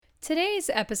Today's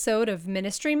episode of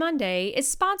Ministry Monday is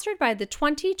sponsored by the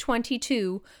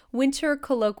 2022 Winter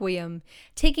Colloquium,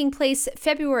 taking place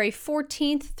February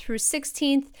 14th through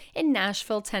 16th in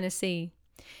Nashville, Tennessee.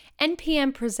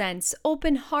 NPM presents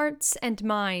Open Hearts and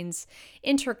Minds,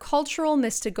 Intercultural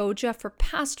Mystagogia for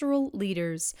Pastoral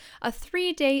Leaders, a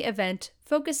 3-day event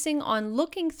focusing on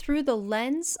looking through the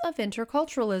lens of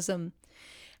interculturalism.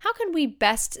 How can we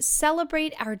best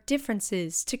celebrate our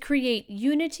differences to create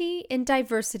unity in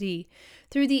diversity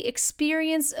through the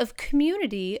experience of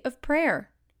community of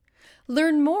prayer?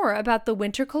 Learn more about the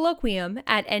Winter Colloquium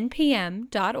at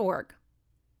npm.org.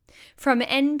 From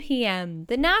NPM,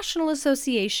 the National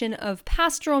Association of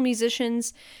Pastoral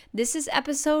Musicians, this is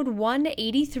episode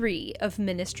 183 of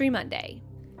Ministry Monday.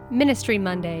 Ministry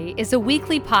Monday is a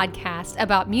weekly podcast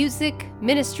about music,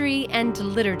 ministry, and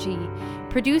liturgy,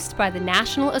 produced by the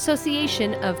National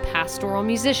Association of Pastoral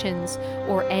Musicians,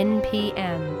 or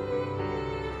NPM.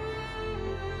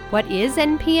 What is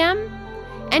NPM?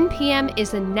 NPM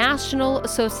is a national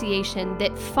association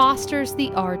that fosters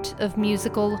the art of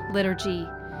musical liturgy.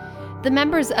 The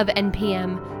members of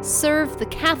NPM serve the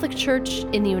Catholic Church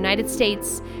in the United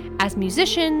States as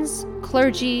musicians,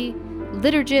 clergy,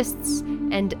 liturgists,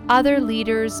 and other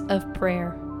leaders of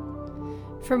prayer.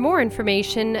 For more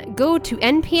information, go to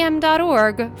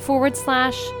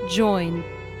npm.org/join.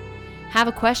 Have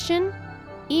a question?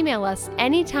 Email us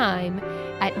anytime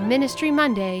at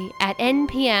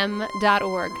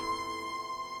ministrymonday@npm.org.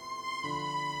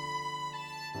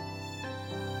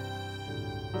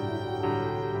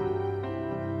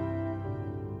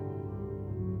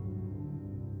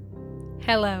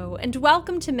 Hello, and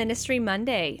welcome to Ministry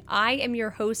Monday. I am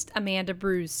your host, Amanda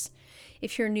Bruce.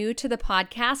 If you're new to the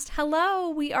podcast, hello.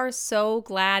 We are so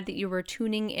glad that you are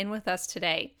tuning in with us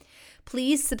today.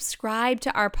 Please subscribe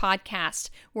to our podcast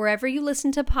wherever you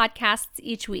listen to podcasts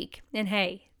each week. And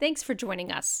hey, thanks for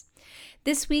joining us.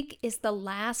 This week is the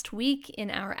last week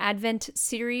in our Advent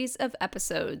series of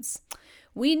episodes.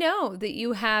 We know that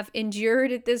you have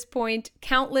endured at this point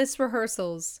countless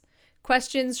rehearsals,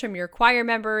 questions from your choir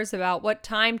members about what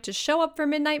time to show up for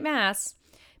midnight mass,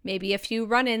 maybe a few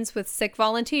run-ins with sick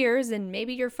volunteers, and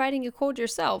maybe you're fighting a cold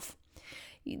yourself.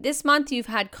 This month, you've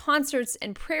had concerts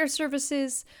and prayer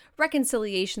services,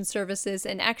 reconciliation services,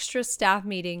 and extra staff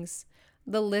meetings.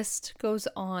 The list goes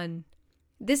on.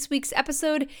 This week's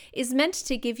episode is meant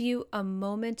to give you a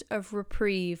moment of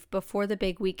reprieve before the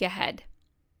big week ahead.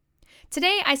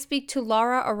 Today, I speak to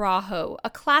Laura Araujo, a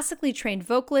classically trained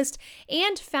vocalist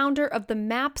and founder of the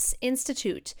MAPS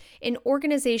Institute, an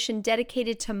organization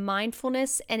dedicated to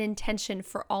mindfulness and intention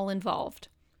for all involved.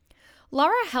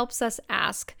 Laura helps us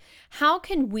ask, how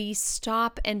can we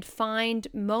stop and find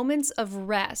moments of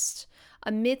rest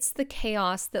amidst the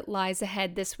chaos that lies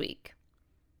ahead this week?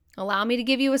 Allow me to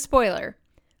give you a spoiler.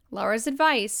 Laura's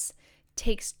advice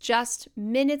takes just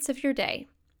minutes of your day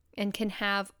and can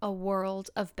have a world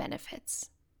of benefits.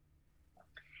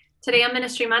 Today on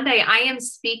Ministry Monday, I am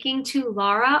speaking to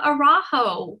Laura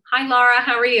Araujo. Hi, Laura.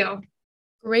 How are you?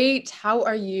 Great. How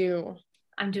are you?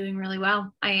 I'm doing really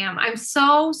well. I am. I'm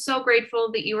so grateful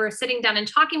that you are sitting down and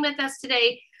talking with us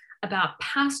today about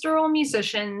pastoral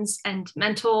musicians and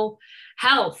mental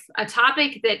health, a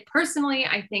topic that personally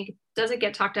I think doesn't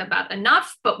get talked about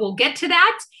enough, but we'll get to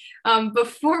that.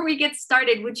 Before we get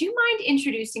started, would you mind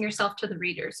introducing yourself to the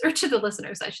readers, or to the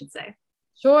listeners, I should say?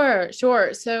 Sure.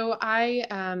 So I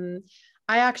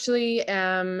actually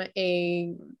am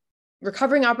a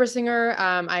recovering opera singer.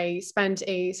 I spent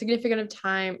a significant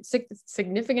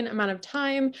amount of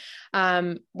time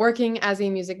working as a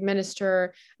music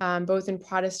minister, both in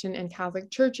Protestant and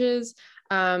Catholic churches.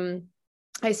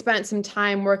 I spent some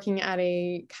time working at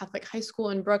a Catholic high school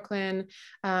in Brooklyn,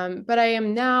 but I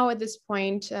am now at this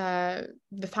point the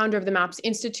founder of the MAPS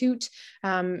Institute.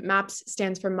 MAPS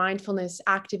stands for Mindfulness,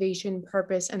 Activation,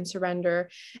 Purpose, and Surrender.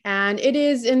 And it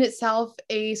is in itself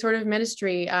a sort of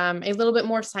ministry, a little bit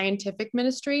more scientific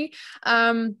ministry.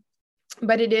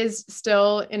 But it is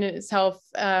still in itself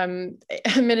a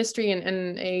ministry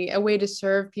and a way to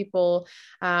serve people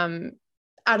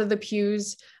out of the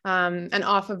pews and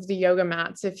off of the yoga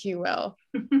mats, if you will.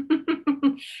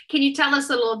 Can you tell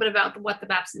us a little bit about what the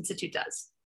MAPS Institute does?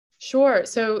 Sure.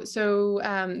 So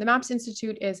the MAPS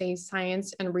Institute is a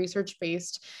science and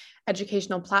research-based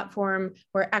educational platform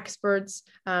where experts,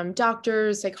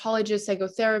 doctors, psychologists,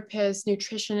 psychotherapists,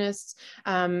 nutritionists,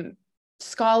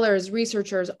 scholars,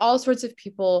 researchers, all sorts of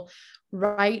people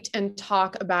write and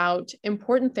talk about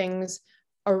important things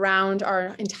around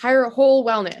our entire whole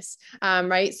wellness,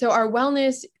 right? So our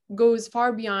wellness goes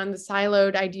far beyond the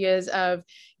siloed ideas of,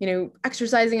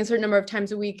 exercising a certain number of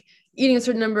times a week, eating a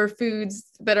certain number of foods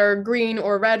that are green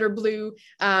or red or blue.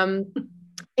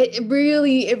 It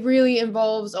really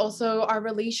involves also our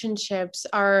relationships,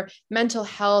 our mental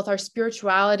health, our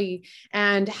spirituality,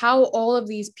 and how all of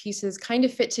these pieces kind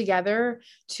of fit together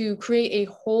to create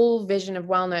a whole vision of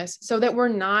wellness so that we're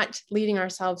not leading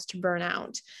ourselves to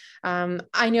burnout.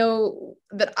 I know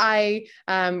that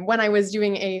when I was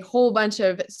doing a whole bunch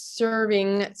of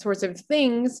serving sorts of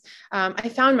things, I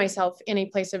found myself in a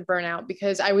place of burnout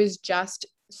because I was just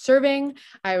serving,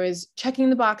 I was checking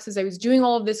the boxes, I was doing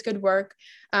all of this good work.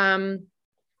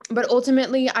 But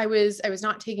ultimately I was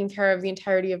not taking care of the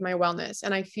entirety of my wellness.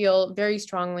 And I feel very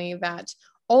strongly that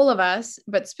all of us,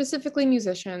 but specifically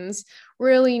musicians,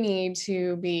 really need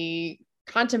to be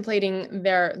contemplating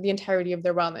the entirety of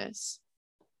their wellness.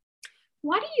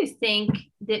 Why do you think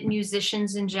that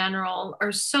musicians in general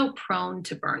are so prone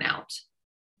to burnout?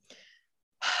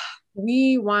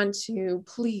 We want to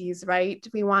please, right?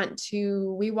 We want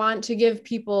to give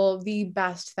people the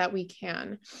best that we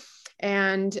can.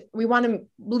 And we want to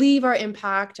leave our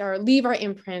impact or leave our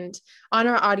imprint on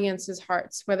our audience's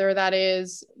hearts, whether that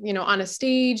is, on a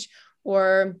stage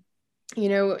or,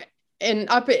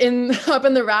 up in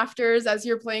the rafters as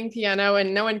you're playing piano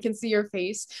and no one can see your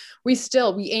face. We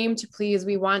aim to please.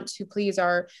 We want to please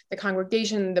the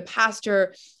congregation, the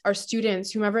pastor, our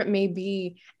students, whomever it may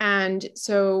be. And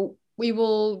so we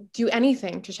will do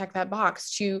anything to check that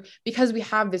box because we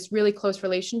have this really close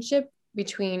relationship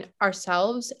between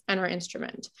ourselves and our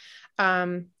instrument,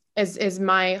 is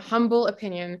my humble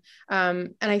opinion.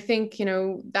 And I think,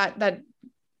 that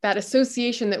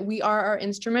association that we are our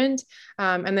instrument,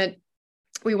 and that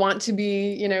we want to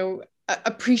be,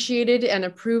 appreciated and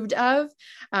approved of,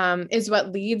 is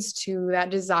what leads to that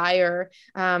desire,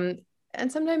 and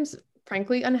sometimes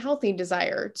frankly unhealthy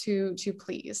desire to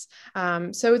please.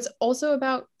 So it's also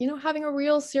about, having a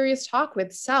real serious talk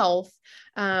with self.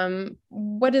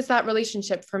 What is that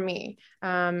relationship for me?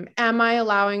 Am I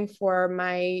allowing for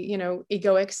my,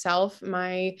 egoic self,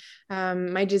 my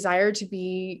desire to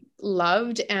be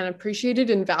loved and appreciated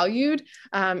and valued?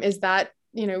 Is that,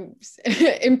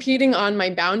 impeding on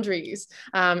my boundaries,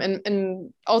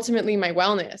 and ultimately my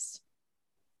wellness?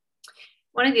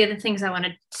 One of the other things I want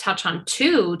to touch on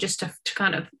too, just to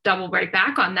kind of double right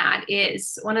back on that,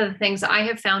 is one of the things I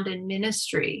have found in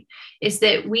ministry is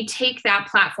that we take that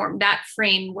platform, that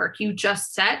framework you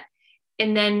just set,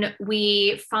 and then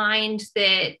we find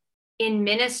that in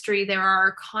ministry, there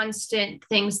are constant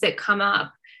things that come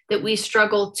up that we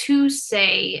struggle to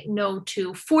say no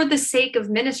to for the sake of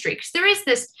ministry. Because there is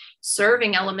this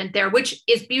serving element there, which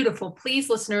is beautiful. Please,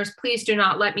 listeners, please do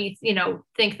not let me,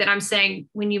 think that I'm saying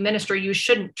when you minister, you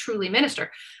shouldn't truly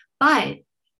minister. But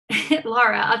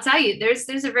Laura, I'll tell you, there's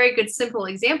a very good, simple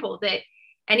example that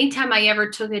anytime I ever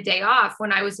took a day off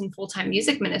when I was in full-time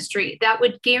music ministry, that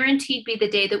would guaranteed be the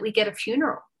day that we get a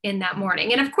funeral in that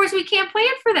morning. And of course we can't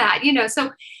plan for that,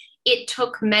 so it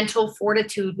took mental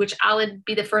fortitude, which I'll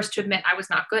be the first to admit I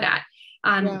was not good at,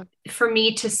 for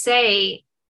me to say,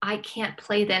 I can't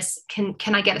play this. Can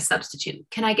I get a substitute?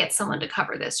 Can I get someone to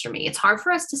cover this for me? It's hard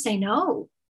for us to say no.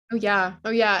 Oh yeah.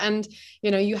 And,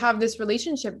 you have this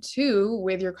relationship too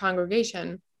with your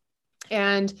congregation.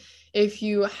 And if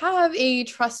you have a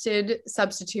trusted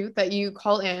substitute that you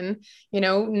call in,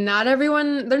 not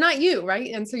everyone, they're not you,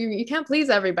 right? And so you can't please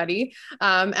everybody.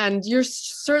 And you're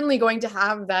certainly going to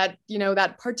have that,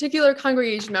 that particular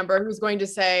congregation member who's going to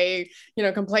say,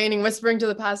 complaining, whispering to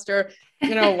the pastor,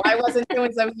 why wasn't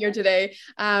so-and-so here today?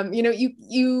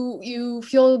 You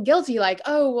feel guilty, like,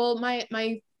 oh, well,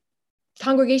 my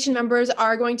congregation members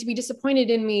are going to be disappointed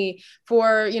in me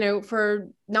for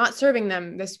not serving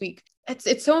them this week.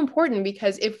 It's so important,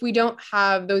 because if we don't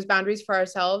have those boundaries for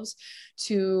ourselves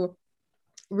to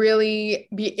really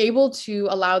be able to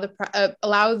allow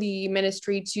the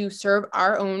ministry to serve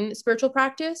our own spiritual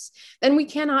practice, then we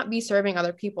cannot be serving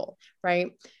other people,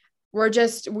 right?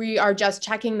 We are just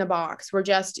checking the box. We're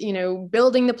just,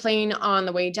 building the plane on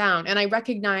the way down. And I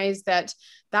recognize that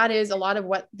is a lot of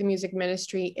what the music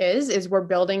ministry is we're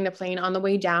building the plane on the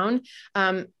way down.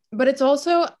 But it's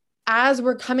also, as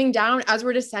we're coming down, as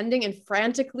we're descending and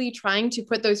frantically trying to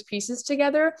put those pieces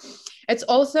together, it's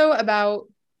also about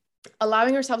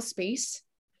allowing ourselves space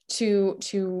to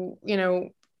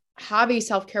have a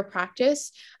self-care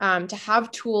practice, to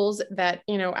have tools that,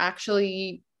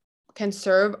 actually can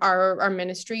serve our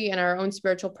ministry and our own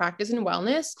spiritual practice and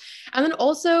wellness. And then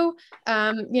also,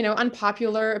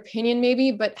 unpopular opinion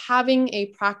maybe, but having a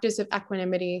practice of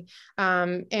equanimity,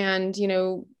 and,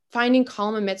 finding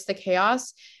calm amidst the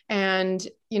chaos, and,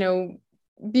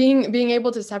 being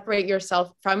able to separate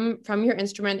yourself from your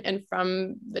instrument and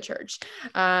from the church.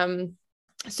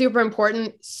 super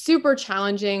important, super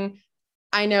challenging.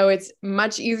 I know it's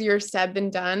much easier said than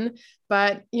done,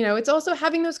 but it's also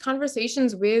having those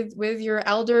conversations with your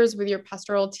elders, with your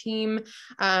pastoral team,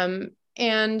 and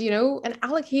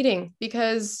allocating,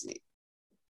 because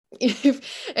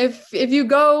if you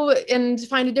go and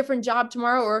find a different job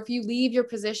tomorrow, or if you leave your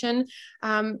position,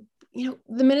 the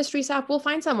ministry staff will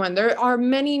find someone. There are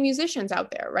many musicians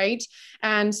out there, right?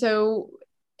 And so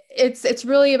it's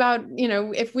really about,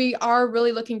 if we are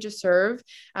really looking to serve,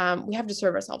 we have to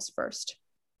serve ourselves first.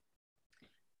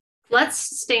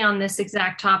 Let's stay on this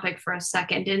exact topic for a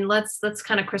second, and let's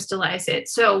kind of crystallize it.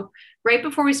 So right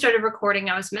before we started recording,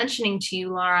 I was mentioning to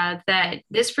you, Laura, that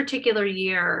this particular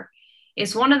year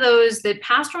is one of those that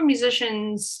pastoral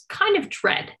musicians kind of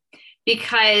dread,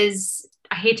 because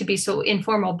I hate to be so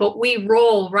informal, but we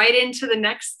roll right into the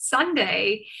next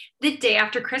Sunday, the day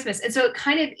after Christmas. And so it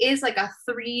kind of is like a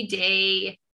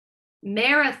 3-day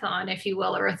marathon, if you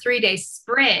will, or a 3-day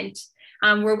sprint,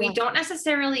 where we don't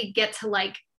necessarily get to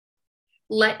like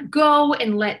let go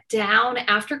and let down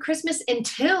after Christmas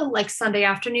until like Sunday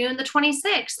afternoon, the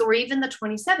 26th, or even the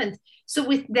 27th. So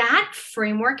with that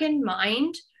framework in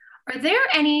mind, are there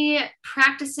any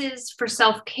practices for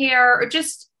self-care, or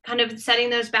just kind of setting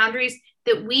those boundaries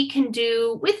that we can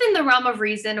do within the realm of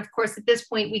reason? Of course, at this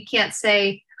point, we can't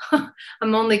say,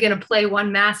 I'm only going to play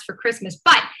one mass for Christmas,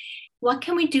 but what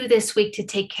can we do this week to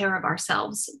take care of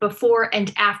ourselves before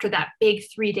and after that big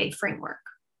 3-day framework?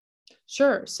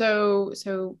 Sure. So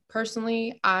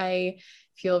personally, I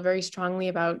feel very strongly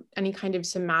about any kind of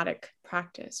somatic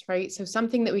practice, right? So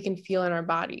something that we can feel in our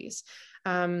bodies.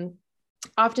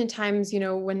 Oftentimes,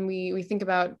 when we think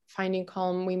about finding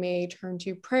calm, we may turn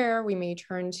to prayer, we may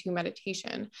turn to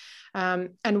meditation.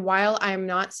 And while I'm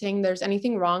not saying there's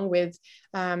anything wrong with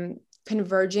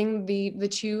converging the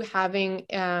two, having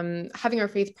our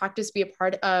faith practice be a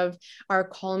part of our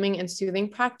calming and soothing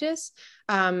practice,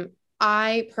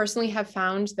 I personally have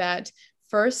found that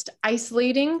first,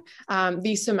 isolating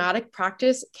the somatic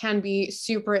practice can be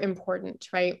super important,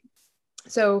 right?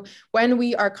 So when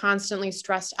we are constantly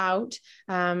stressed out,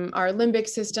 our limbic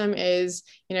system is,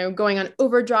 going on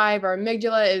overdrive. Our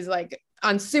amygdala is like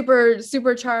on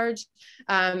supercharged.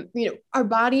 Our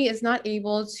body is not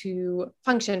able to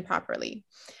function properly,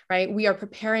 right? We are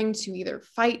preparing to either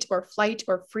fight or flight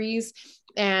or freeze,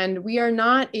 and we are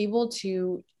not able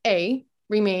to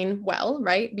remain well,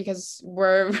 right? Because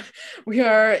we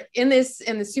are in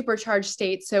the supercharged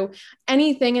state. So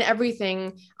anything and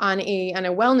everything on a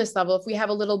wellness level, if we have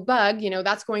a little bug,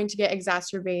 that's going to get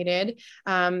exacerbated.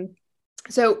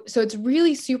 So it's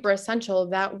really super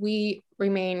essential that we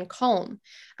remain calm.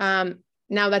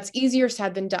 Now that's easier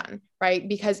said than done, right?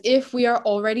 Because if we are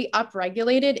already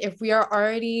upregulated, if we are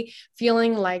already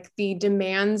feeling like the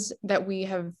demands that we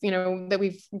have, that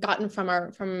we've gotten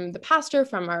from the pastor,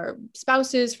 from our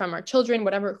spouses, from our children,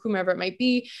 whomever it might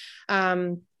be,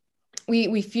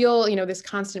 we feel, this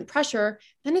constant pressure,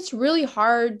 then it's really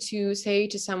hard to say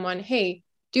to someone, hey,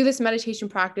 do this meditation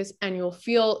practice and you'll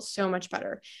feel so much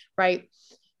better, right?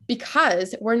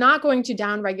 Because we're not going to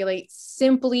downregulate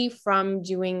simply from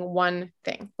doing one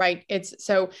thing, right? It's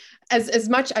so as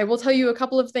much, I will tell you a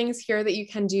couple of things here that you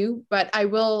can do, but I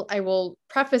will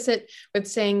preface it with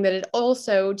saying that it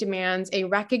also demands a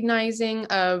recognizing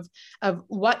of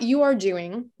what you are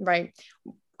doing, right,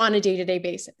 on a day-to-day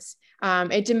basis.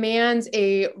 It demands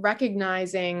a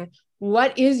recognizing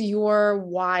what is your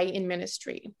why in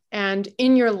ministry and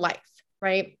in your life,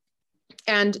 right?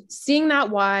 And seeing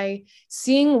that why,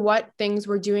 seeing what things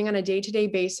we're doing on a day-to-day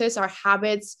basis, our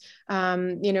habits,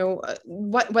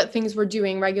 what things we're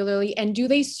doing regularly, and do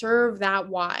they serve that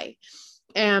why?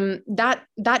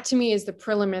 That to me is the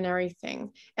preliminary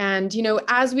thing. And,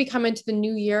 as we come into the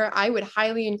new year, I would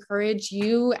highly encourage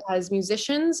you as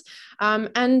musicians,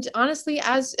 and honestly,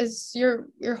 as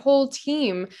your whole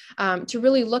team, to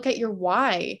really look at your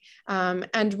why, and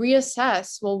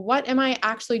reassess, well, what am I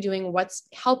actually doing? What's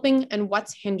helping and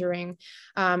what's hindering?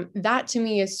 That to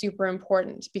me is super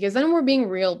important, because then we're being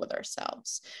real with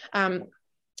ourselves.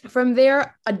 From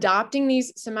there, adopting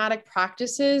these somatic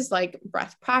practices like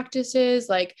breath practices,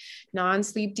 like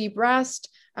non-sleep deep rest,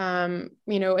 a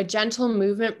gentle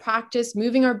movement practice,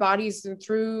 moving our bodies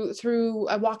through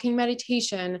a walking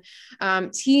meditation,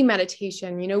 tea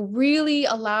meditation, really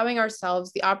allowing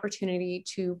ourselves the opportunity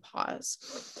to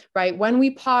pause, right? When we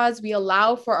pause, we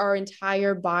allow for our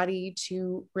entire body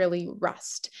to really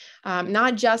rest,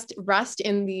 not just rest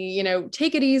in the,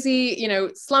 take it easy,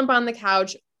 slump on the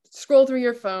couch, scroll through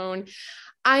your phone.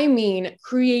 I mean,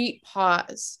 create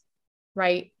pause,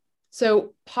 right?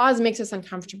 So pause makes us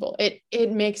uncomfortable.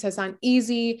 It makes us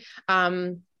uneasy.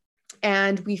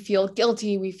 and we feel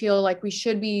guilty. We feel like we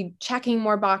should be checking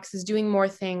more boxes, doing more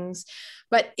things.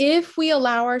 But if we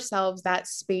allow ourselves that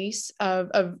space of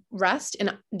rest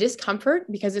and discomfort,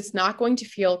 because it's not going to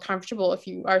feel comfortable if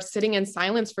you are sitting in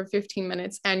silence for 15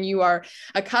 minutes and you are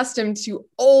accustomed to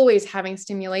always having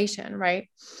stimulation, right?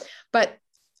 But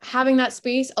having that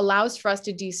space allows for us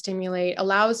to destimulate,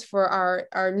 allows for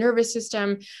our nervous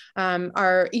system,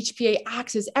 our HPA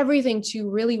axis, everything to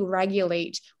really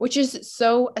regulate, which is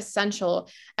so essential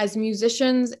as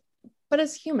musicians, but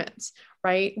as humans,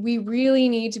 right? We really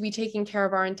need to be taking care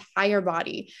of our entire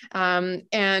body.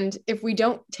 And if we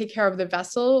don't take care of the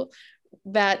vessel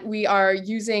that we are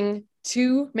using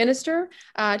to minister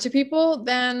to people,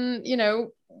 then,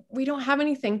 we don't have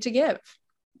anything to give.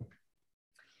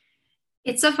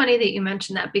 It's so funny that you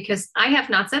mentioned that, because I have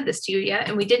not said this to you yet,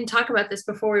 and we didn't talk about this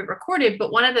before we recorded,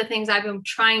 but one of the things I've been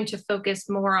trying to focus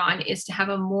more on is to have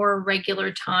a more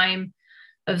regular time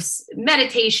of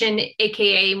meditation,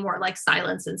 AKA more like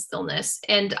silence and stillness.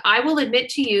 And I will admit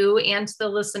to you and to the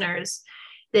listeners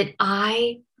that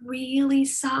I really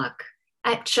suck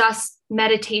at just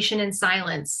meditation and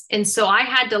silence. And so I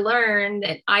had to learn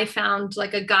that I found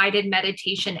like a guided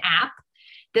meditation app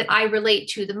that I relate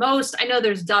to the most. I know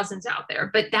there's dozens out there,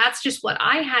 but that's just what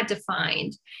I had to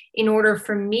find in order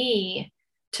for me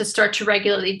to start to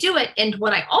regularly do it. And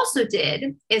what I also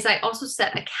did is I also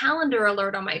set a calendar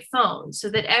alert on my phone so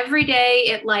that every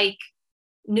day at like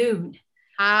noon,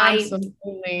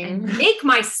 Absolutely. I make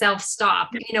myself stop,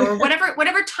 or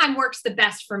whatever time works the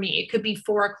best for me. It could be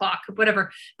 4:00,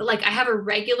 whatever, but like I have a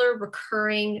regular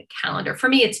recurring calendar. For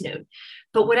me, it's noon.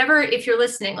 But whatever, if you're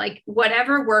listening, like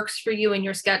whatever works for you in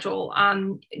your schedule.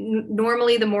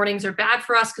 Normally the mornings are bad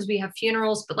for us because we have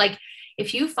funerals, but like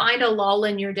if you find a lull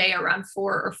in your day around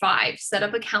 4 or 5, set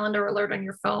up a calendar alert on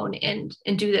your phone and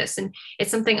do this. And it's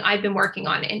something I've been working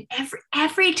on. And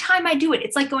every time I do it,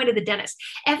 it's like going to the dentist.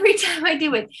 Every time I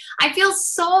do it, I feel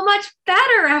so much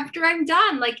better after I'm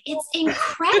done. Like it's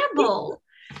incredible.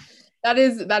 That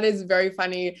is very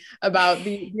funny about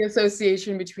the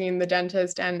association between the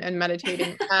dentist and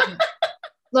meditating.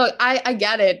 Look, I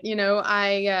get it.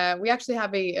 We actually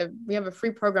have a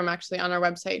free program actually on our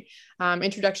website,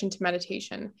 Introduction to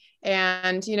Meditation.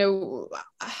 And,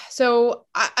 so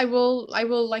I will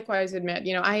likewise admit,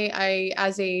 I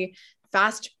as a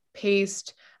fast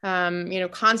paced,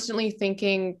 constantly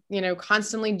thinking,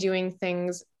 constantly doing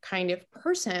things kind of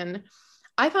person,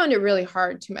 I found it really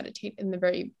hard to meditate in the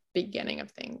very beginning of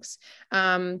things.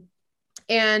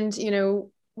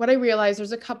 What I realized,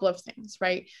 there's a couple of things,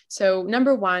 right? So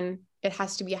number one, it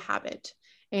has to be a habit.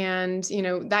 And,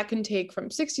 that can take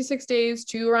from 66 days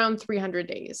to around 300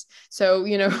 days. So,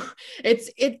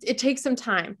 it takes some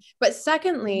time. But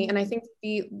secondly, and I think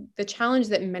the challenge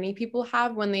that many people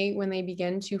have when they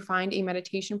begin to find a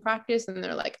meditation practice and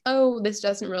they're like, oh, this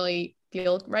doesn't really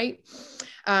feel right,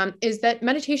 is that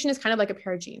meditation is kind of like a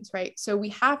pair of jeans, right? So we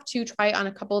have to try on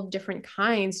a couple of different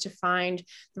kinds to find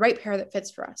the right pair that fits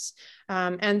for us.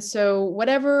 And so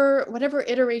whatever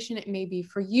iteration it may be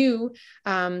for you,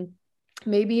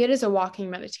 maybe it is a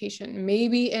walking meditation.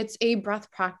 Maybe it's a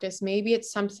breath practice. Maybe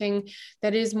it's something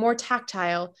that is more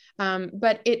tactile.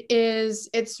 But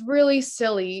it's really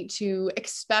silly to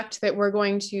expect that we're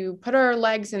going to put our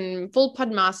legs in full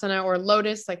Padmasana or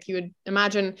lotus, like you would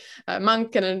imagine a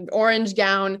monk in an orange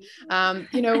gown,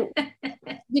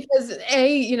 because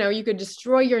you could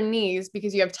destroy your knees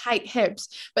because you have tight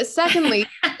hips. But secondly,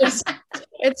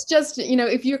 it's just,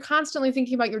 if you're constantly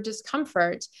thinking about your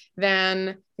discomfort,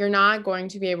 then you're not going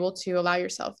to be able to allow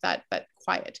yourself that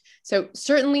quiet. So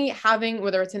certainly having,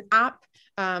 whether it's an app,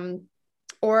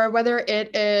 or whether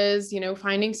it is,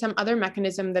 finding some other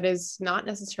mechanism that is not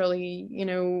necessarily,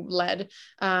 led,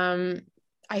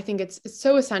 I think it's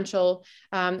so essential.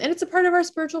 And it's a part of our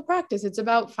spiritual practice. It's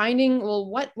about finding, well,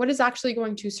 what is actually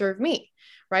going to serve me,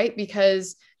 right?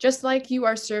 Because just like you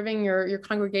are serving your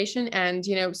congregation and,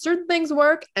 certain things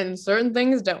work and certain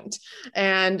things don't.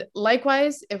 And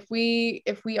likewise, if we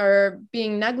are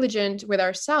being negligent with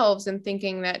ourselves and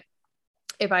thinking that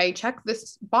if I check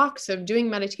this box of doing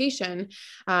meditation,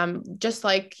 just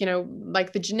like,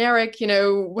 like the generic,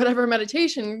 whatever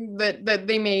meditation that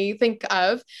they may think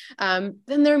of,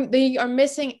 then they are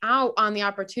missing out on the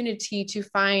opportunity to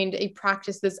find a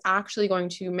practice that's actually going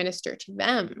to minister to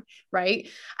them, right?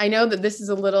 I know that this is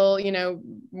a little,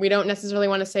 we don't necessarily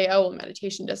want to say, oh, well,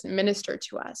 meditation doesn't minister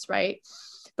to us, right?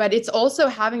 But it's also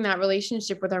having that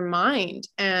relationship with our mind.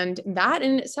 And that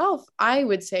in itself, I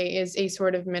would say, is a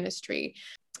sort of ministry.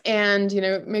 And,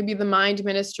 maybe the mind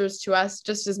ministers to us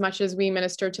just as much as we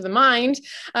minister to the mind,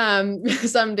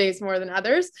 some days more than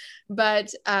others.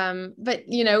 But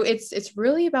it's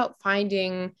really about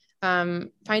finding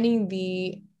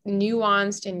the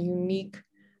nuanced and unique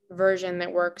version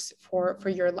that works for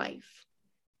your life.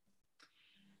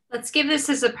 Let's give this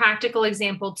as a practical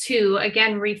example too.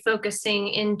 Again,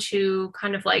 refocusing into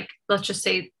kind of like, let's just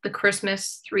say the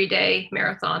Christmas 3-day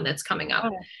marathon that's coming up.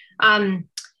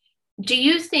 Do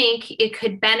you think it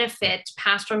could benefit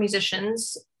pastoral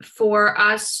musicians for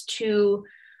us to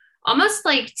almost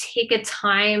like take a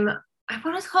time, I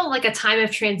want to call it like a time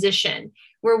of transition,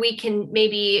 where we can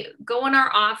maybe go in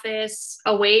our office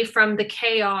away from the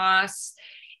chaos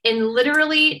and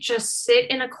literally just sit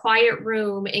in a quiet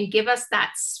room and give us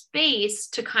that space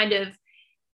to kind of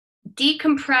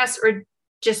decompress or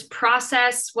just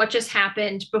process what just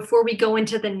happened before we go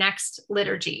into the next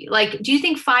liturgy? Like, do you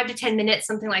think 5 to 10 minutes,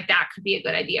 something like that, could be a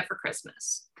good idea for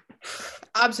Christmas?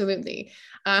 Absolutely.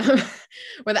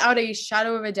 Without a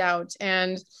shadow of a doubt.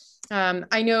 And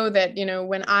I know that,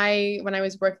 when I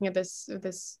was working at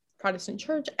this Protestant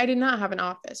church, I did not have an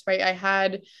office, right? I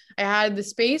had the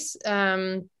space,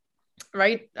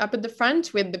 right up at the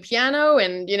front with the piano,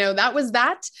 and that was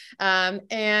that. So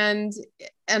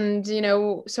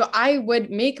I would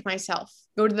make myself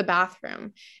go to the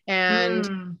bathroom,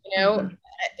 and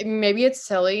maybe it's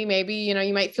silly, maybe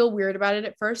you might feel weird about it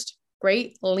at first.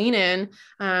 Great, lean in,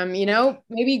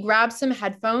 maybe grab some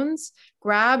headphones,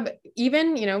 grab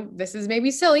even, this is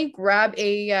maybe silly, grab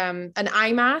an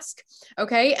eye mask.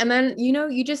 Okay. And then,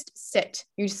 you just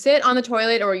you sit on the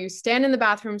toilet or you stand in the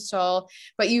bathroom stall,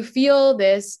 but you feel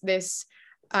this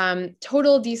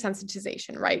total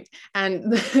desensitization, right?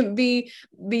 And the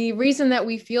reason that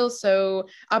we feel so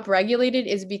upregulated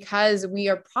is because we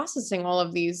are processing all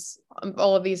of these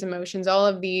emotions, all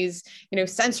of these,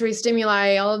 sensory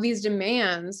stimuli, all of these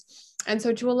demands. And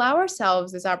so to allow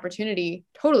ourselves this opportunity,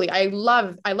 totally, I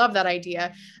love that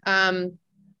idea. And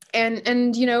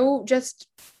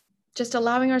just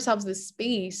allowing ourselves the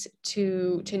space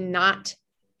to not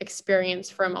experience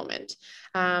for a moment.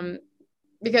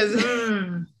 Because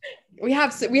we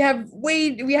have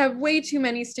way too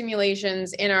many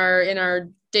stimulations in our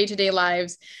day-to-day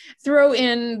lives. Throw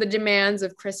in the demands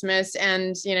of Christmas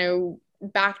and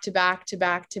back to back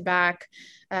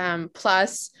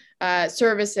plus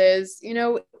services.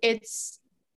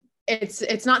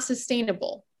 It's not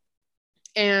sustainable.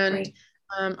 And right.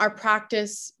 Our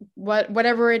practice,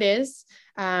 whatever it is,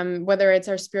 whether it's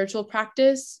our spiritual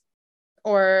practice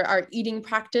or our eating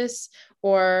practice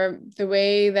or the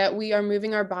way that we are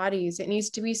moving our bodies, it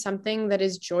needs to be something that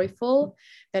is joyful,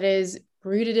 that is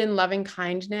rooted in loving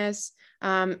kindness,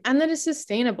 and that is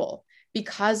sustainable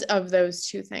because of those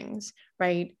two things,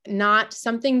 right? Not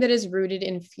something that is rooted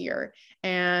in fear.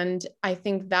 And I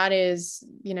think that is,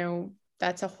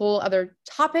 that's a whole other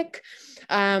topic.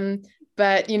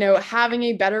 But, having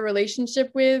a better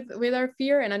relationship with our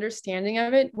fear and understanding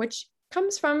of it, which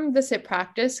comes from the sit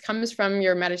practice, comes from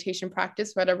your meditation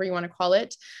practice, whatever you want to call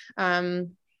it.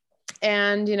 And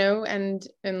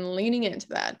leaning into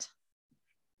that.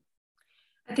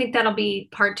 I think that'll be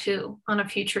part 2 on a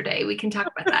future day. We can talk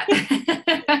about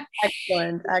that.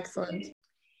 Excellent.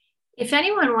 If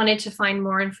anyone wanted to find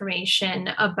more information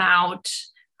about,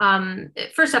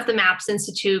 first off, the MAPS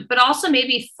Institute, but also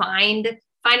maybe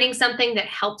finding something that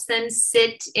helps them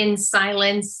sit in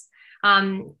silence,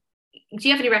 do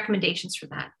you have any recommendations for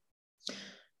that?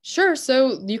 Sure.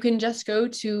 So you can just go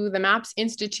to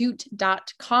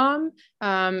themapsinstitute.com,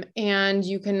 and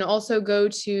you can also go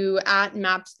to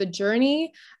 @MapsTheJourney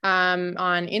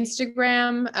on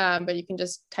Instagram, but you can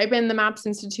just type in the MAPS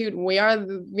Institute. We are,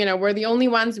 we're the only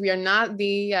ones. We are not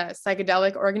the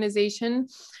psychedelic organization.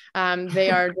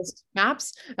 They are just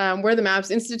MAPS. We're the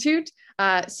MAPS Institute.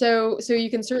 So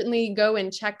you can certainly go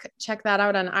and check that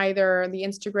out on either the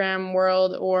Instagram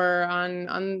world or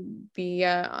on the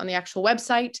actual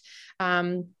website.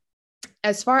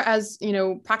 As far as,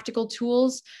 practical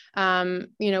tools,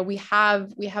 we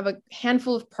have a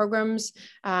handful of programs,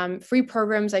 free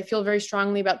programs. I feel very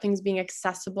strongly about things being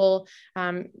accessible,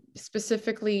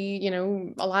 specifically,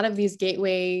 a lot of these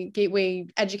gateway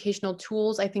educational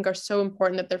tools, I think, are so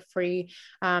important that they're free,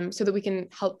 so that we can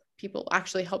help people.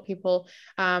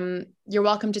 You're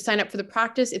welcome to sign up for the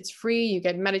practice. It's free. You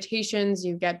get meditations,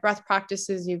 you get breath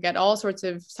practices, you get all sorts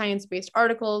of science-based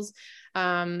articles,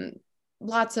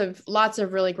 lots of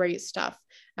really great stuff.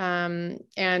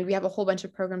 And we have a whole bunch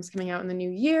of programs coming out in the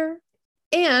new year.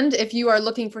 And if you are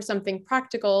looking for something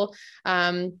practical,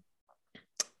 actually,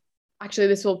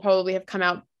 this will probably have come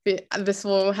out this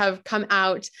will have come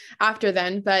out after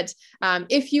then. But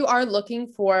if you are looking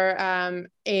for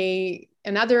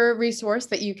another resource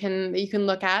that you can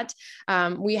look at,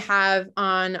 we have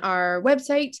on our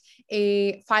website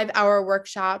a 5-hour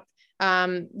workshop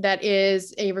that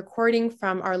is a recording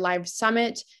from our live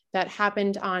summit that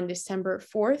happened on December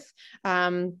 4th.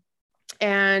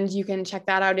 And you can check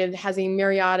that out. It has a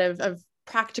myriad of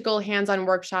practical hands-on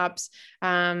workshops.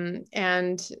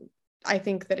 And I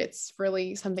think that it's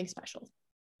really something special.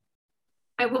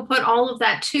 I will put all of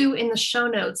that too in the show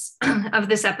notes of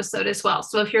this episode as well.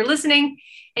 So if you're listening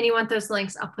and you want those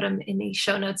links, I'll put them in the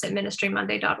show notes at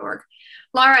ministrymonday.org.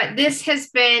 Laura, this has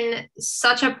been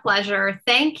such a pleasure.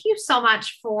 Thank you so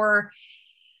much for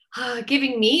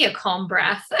giving me a calm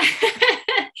breath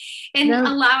and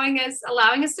allowing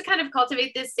us to kind of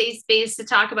cultivate this safe space to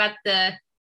talk about the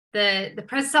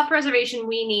self-preservation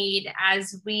we need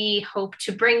as we hope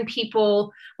to bring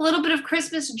people a little bit of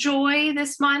Christmas joy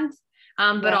this month,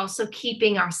 but also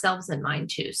keeping ourselves in mind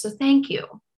too. So thank you.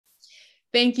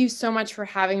 Thank you so much for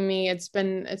having me. It's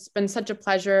been such a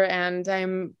pleasure, and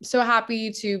I'm so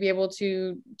happy to be able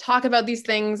to talk about these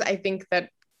things. I think that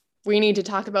we need to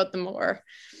talk about them more.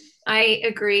 I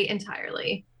agree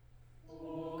entirely.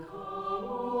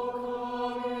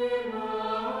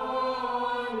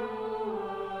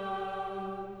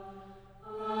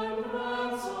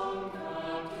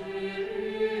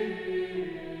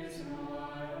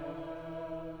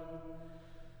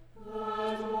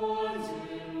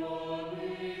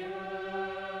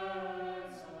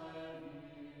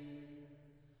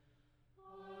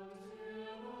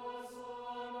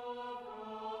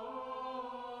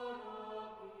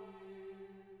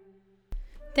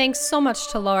 Thanks so much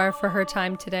to Laura for her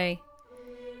time today.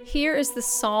 Here is the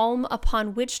psalm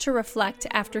upon which to reflect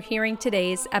after hearing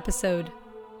today's episode.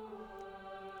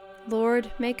 Lord,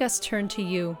 make us turn to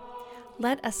you.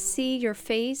 Let us see your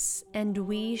face, and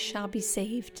we shall be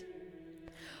saved.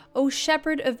 O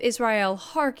Shepherd of Israel,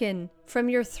 hearken, from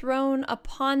your throne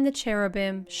upon the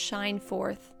cherubim shine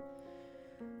forth.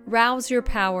 Rouse your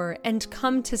power and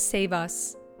come to save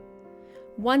us.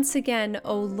 Once again,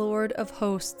 O Lord of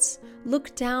hosts,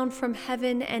 look down from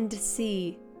heaven and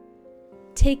see.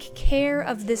 Take care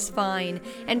of this vine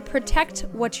and protect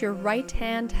what your right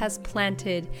hand has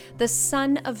planted, the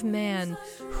Son of Man,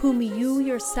 whom you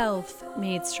yourself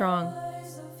made strong.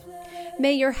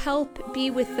 May your help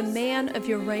be with the man of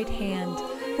your right hand,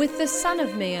 with the Son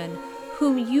of Man,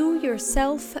 whom you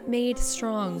yourself made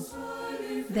strong.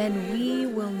 Then we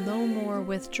will no more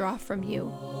withdraw from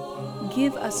you.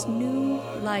 Give us new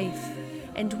life,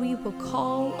 and we will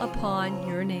call upon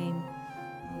your name.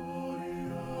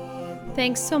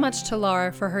 Thanks so much to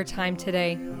Laura for her time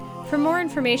today. For more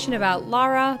information about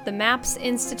Laura, the MAPS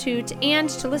Institute, and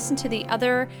to listen to the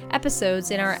other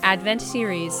episodes in our Advent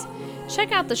series,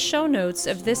 check out the show notes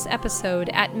of this episode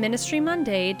at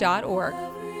ministrymonday.org.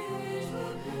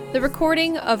 The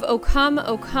recording of O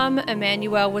Come,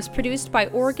 Emmanuel was produced by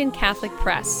Oregon Catholic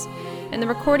Press, and the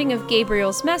recording of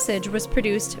Gabriel's Message was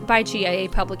produced by GIA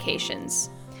Publications.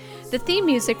 The theme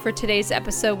music for today's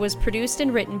episode was produced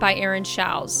and written by Aaron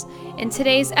Schaus, and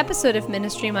today's episode of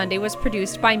Ministry Monday was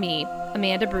produced by me,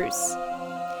 Amanda Bruce.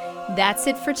 That's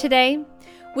it for today.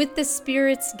 With the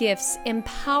Spirit's gifts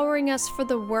empowering us for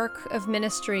the work of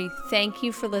ministry, thank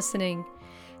you for listening.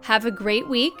 Have a great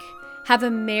week, have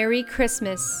a Merry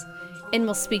Christmas, and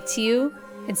we'll speak to you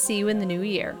and see you in the new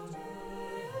year.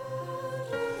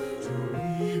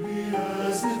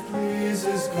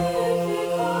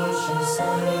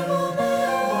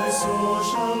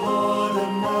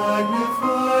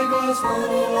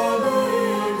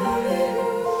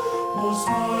 Most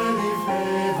highly